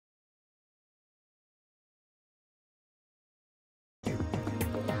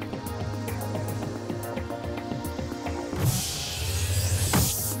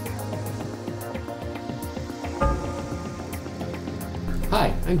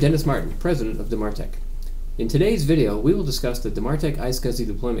I'm Dennis Martin, President of Demartek. In today's video, we will discuss the Demartek iSCSI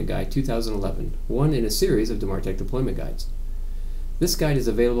Deployment Guide 2011, one in a series of Demartek deployment guides. This guide is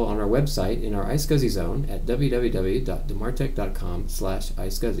available on our website in our iSCSI zone at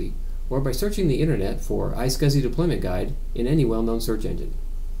www.demartek.com/iSCSI, or by searching the internet for iSCSI Deployment Guide in any well-known search engine.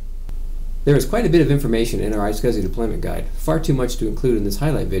 There is quite a bit of information in our iSCSI Deployment Guide, far too much to include in this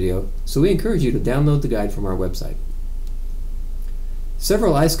highlight video, so we encourage you to download the guide from our website.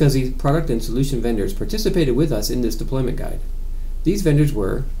 Several iSCSI product and solution vendors participated with us in this deployment guide. These vendors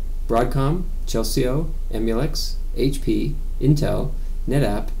were Broadcom, Chelsio, Emulex, HP, Intel,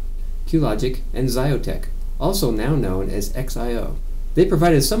 NetApp, QLogic, and Xiotech, also now known as XIO. They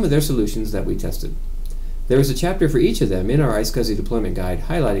provided some of their solutions that we tested. There is a chapter for each of them in our iSCSI deployment guide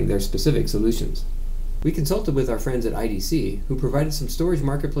highlighting their specific solutions. We consulted with our friends at IDC, who provided some storage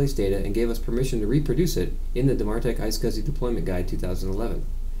marketplace data and gave us permission to reproduce it in the Demartek iSCSI Deployment Guide 2011.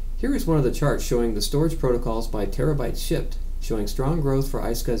 Here is one of the charts showing the storage protocols by terabytes shipped, showing strong growth for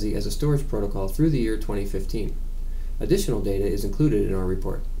iSCSI as a storage protocol through the year 2015. Additional data is included in our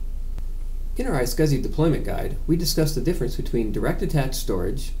report. In our iSCSI Deployment Guide, we discussed the difference between direct attached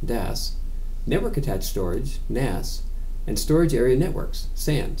storage, DAS, network attached storage, NAS, and storage area networks,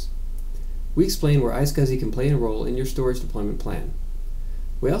 SANs. We explain where iSCSI can play a role in your storage deployment plan.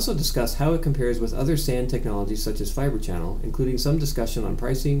 We also discuss how it compares with other SAN technologies such as Fibre Channel, including some discussion on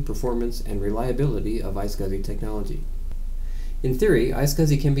pricing, performance, and reliability of iSCSI technology. In theory,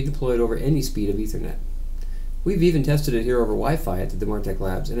 iSCSI can be deployed over any speed of Ethernet. We've even tested it here over Wi-Fi at the Demartek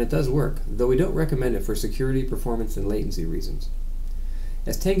labs, and it does work, though we don't recommend it for security, performance, and latency reasons.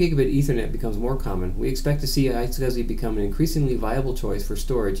 As 10 gigabit Ethernet becomes more common, we expect to see iSCSI become an increasingly viable choice for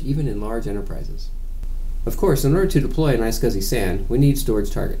storage even in large enterprises. Of course, in order to deploy an iSCSI SAN, we need storage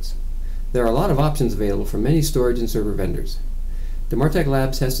targets. There are a lot of options available from many storage and server vendors. Demartek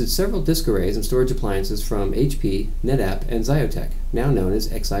Labs tested several disk arrays and storage appliances from HP, NetApp, and Xiotech, now known as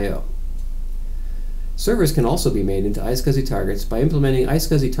XIO. Servers can also be made into iSCSI targets by implementing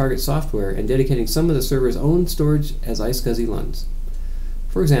iSCSI target software and dedicating some of the server's own storage as iSCSI LUNs.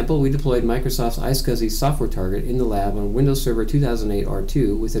 For example, we deployed Microsoft's iSCSI software target in the lab on Windows Server 2008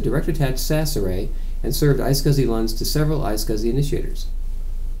 R2 with a direct attached SAS array and served iSCSI LUNs to several iSCSI initiators.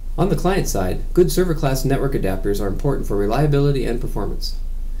 On the client side, good server class network adapters are important for reliability and performance.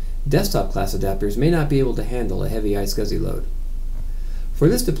 Desktop class adapters may not be able to handle a heavy iSCSI load. For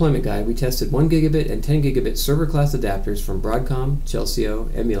this deployment guide, we tested 1 gigabit and 10 gigabit server class adapters from Broadcom, Chelsio,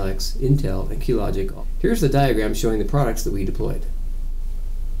 Emulex, Intel, and QLogic. Here's the diagram showing the products that we deployed.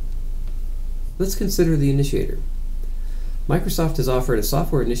 Let's consider the Initiator. Microsoft has offered a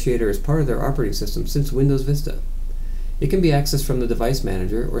software initiator as part of their operating system since Windows Vista. It can be accessed from the device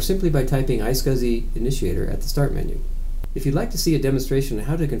manager or simply by typing iSCSI Initiator at the Start menu. If you'd like to see a demonstration on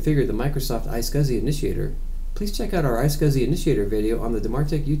how to configure the Microsoft iSCSI Initiator, please check out our iSCSI Initiator video on the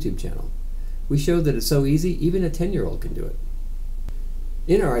Demartek YouTube channel. We showed that it's so easy, even a 10-year-old can do it.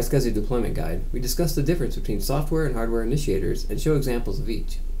 In our iSCSI Deployment Guide, we discuss the difference between software and hardware initiators and show examples of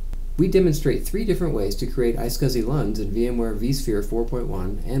each. We demonstrate 3 different ways to create iSCSI LUNs in VMware vSphere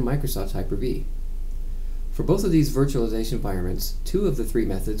 4.1 and Microsoft Hyper-V. For both of these virtualization environments, 2 of the 3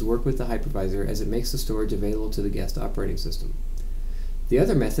 methods work with the hypervisor as it makes the storage available to the guest operating system. The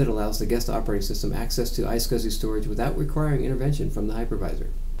other method allows the guest operating system access to iSCSI storage without requiring intervention from the hypervisor.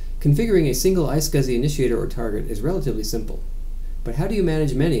 Configuring a single iSCSI initiator or target is relatively simple, but how do you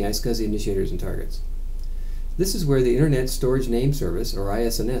manage many iSCSI initiators and targets? This is where the Internet Storage Name Service, or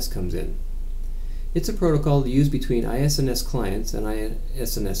ISNS, comes in. It's a protocol used between ISNS clients and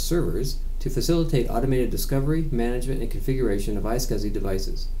ISNS servers to facilitate automated discovery, management, and configuration of iSCSI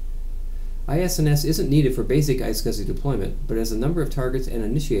devices. ISNS isn't needed for basic iSCSI deployment, but as the number of targets and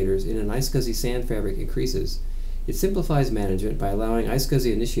initiators in an iSCSI SAN fabric increases, it simplifies management by allowing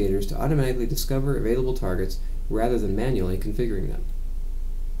iSCSI initiators to automatically discover available targets rather than manually configuring them.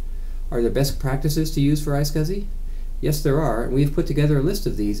 Are there best practices to use for iSCSI? Yes, there are, and we have put together a list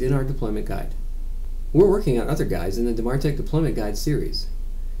of these in our deployment guide. We're working on other guides in the Demartek Deployment Guide series.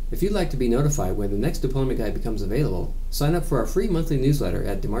 If you'd like to be notified when the next deployment guide becomes available, sign up for our free monthly newsletter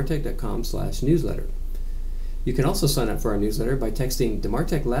at demartek.com/newsletter. You can also sign up for our newsletter by texting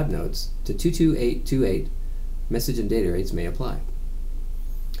Demartek Lab Notes to 22828. Message and data rates may apply.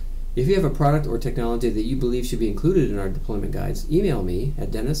 If you have a product or technology that you believe should be included in our deployment guides, email me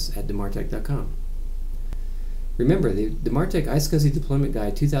at dennis@demartek.com. Remember, the Demartek iSCSI Deployment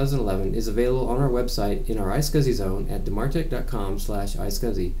Guide 2011 is available on our website in our iSCSI zone at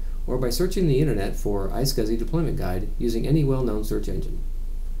demartek.com/iSCSI, or by searching the internet for iSCSI Deployment Guide using any well-known search engine.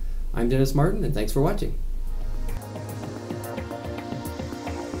 I'm Dennis Martin, and thanks for watching.